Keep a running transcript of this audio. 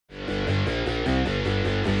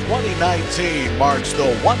2019 marks the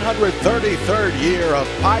 133rd year of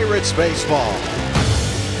Pirates baseball.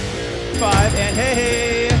 5 and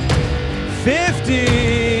hey, 50.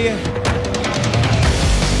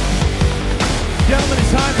 Gentlemen,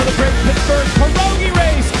 it's time for the great Pittsburgh pierogi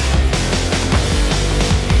race.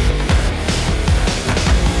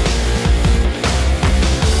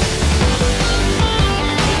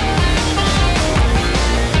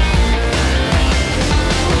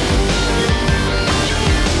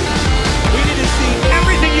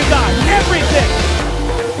 Everything!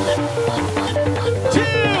 2,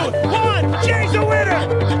 1, Jay's the winner!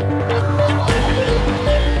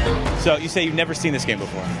 So you say you've never seen this game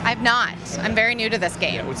before? I've not. I'm very new to this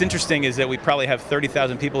game. Yeah, what's interesting is that we probably have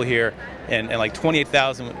 30,000 people here, and like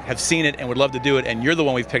 28,000 have seen it and would love to do it, and you're the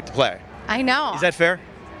one we've picked to play. I know. Is that fair?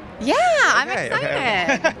 Yeah, I'm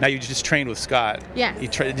excited. Okay. Now you just trained with Scott.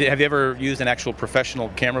 Yes. Have you ever used an actual professional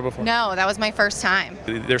camera before? No, that was my first time.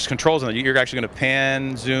 There's controls on it. You're actually going to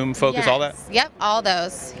pan, zoom, focus, yes. All that? Yep, all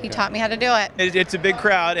those. He taught me how to do it. It's a big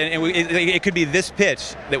crowd, and it could be this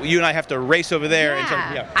pitch that you and I have to race over there.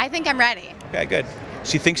 Yeah, I think I'm ready. Okay, good.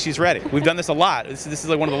 She thinks she's ready. We've done this a lot. This is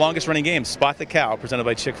like one of the longest running games. Spot the Cow, presented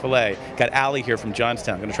by Chick-fil-A. Got Allie here from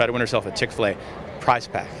Johnstown. Going to try to win herself a Chick-fil-A prize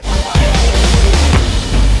pack.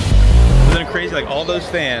 Isn't it crazy? Like all those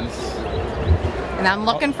fans. And I'm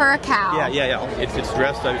looking for a cow. Yeah. It's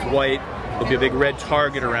dressed up. It's white. There'll be a big red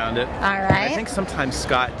target around it. All right. I think sometimes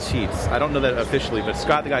Scott cheats. I don't know that officially, but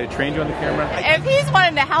Scott, the guy who trained you on the camera. If he's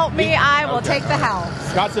wanting to help me, I will take the help.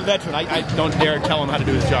 Scott's a veteran. I don't dare tell him how to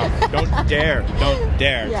do his job. Don't dare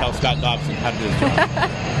tell Scott Dobson how to do his job.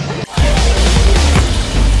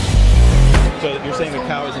 So you're saying the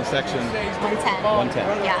cow is in section 110.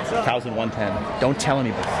 110. Yeah. Cow's in 110. Don't tell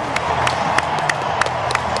anybody.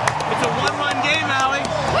 It's a one-run game, Allie.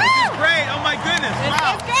 Woo! This is great. Oh my goodness.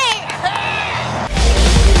 Wow. This is great.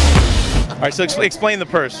 All right, so explain the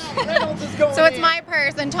purse. So it's my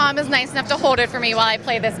purse, and Tom is nice enough to hold it for me while I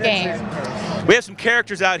play this game. We have some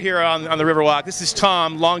characters out here on the Riverwalk. This is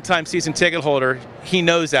Tom, longtime season ticket holder. He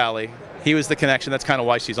knows Allie. He was the connection. That's kind of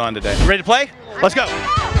why she's on today. You ready to play? Let's go.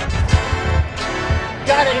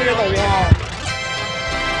 Got it near the wall.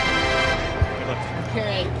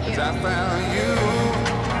 Thank you. I found you.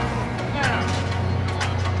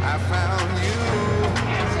 I found you.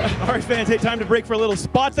 All right, fans, hey, time to break for a little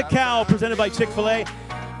Spot the Cow, presented by Chick-fil-A.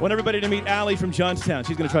 Want everybody to meet Allie from Johnstown.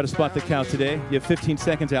 She's going to try to spot the cow today. You have 15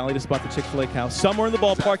 seconds, Allie, to spot the Chick-fil-A cow. Somewhere in the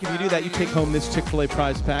ballpark, if you do that, you take home this Chick-fil-A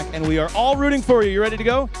prize pack, and we are all rooting for you. You ready to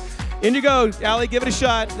go? In you go, Allie, give it a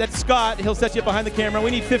shot. That's Scott. He'll set you up behind the camera. We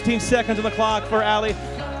need 15 seconds on the clock for Allie.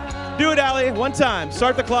 Do it, Allie, one time.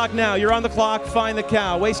 Start the clock now. You're on the clock. Find the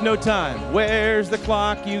cow. Waste no time. Where's the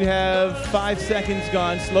clock? You have 5 seconds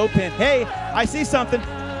gone. Slow pin. Hey, I see something.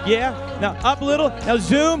 Yeah, now up a little. Now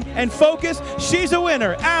zoom and focus. She's a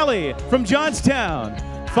winner. Allie from Johnstown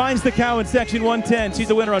finds the cow in section 110. She's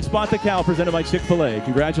a winner on Spot the Cow, presented by Chick-fil-A.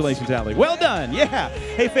 Congratulations, Allie. Well done. Yeah.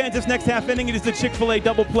 Hey, fans, this next half inning, it is the Chick-fil-A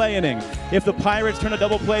double play inning. If the Pirates turn a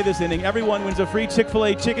double play this inning, everyone wins a free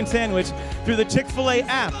Chick-fil-A chicken sandwich through the Chick-fil-A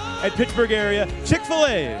app at Pittsburgh area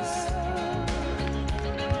Chick-fil-A's.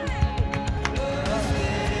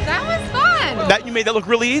 That was fun. You made that look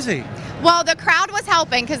really easy. Well, the crowd was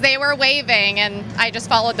helping because they were waving, and I just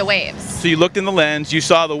followed the waves. So you looked in the lens, you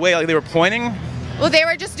saw the way, like they were pointing? Well, they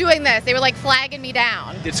were just doing this. They were like flagging me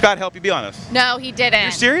down. Did Scott help you? Be honest. No, he didn't.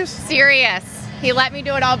 You're serious? Serious. He let me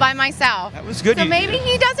do it all by myself. That was good. So maybe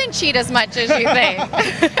he doesn't cheat as much as you think.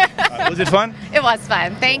 Was it fun? It was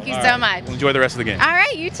fun. Thank you so much. Well, enjoy the rest of the game. All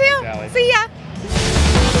right, you too. See ya.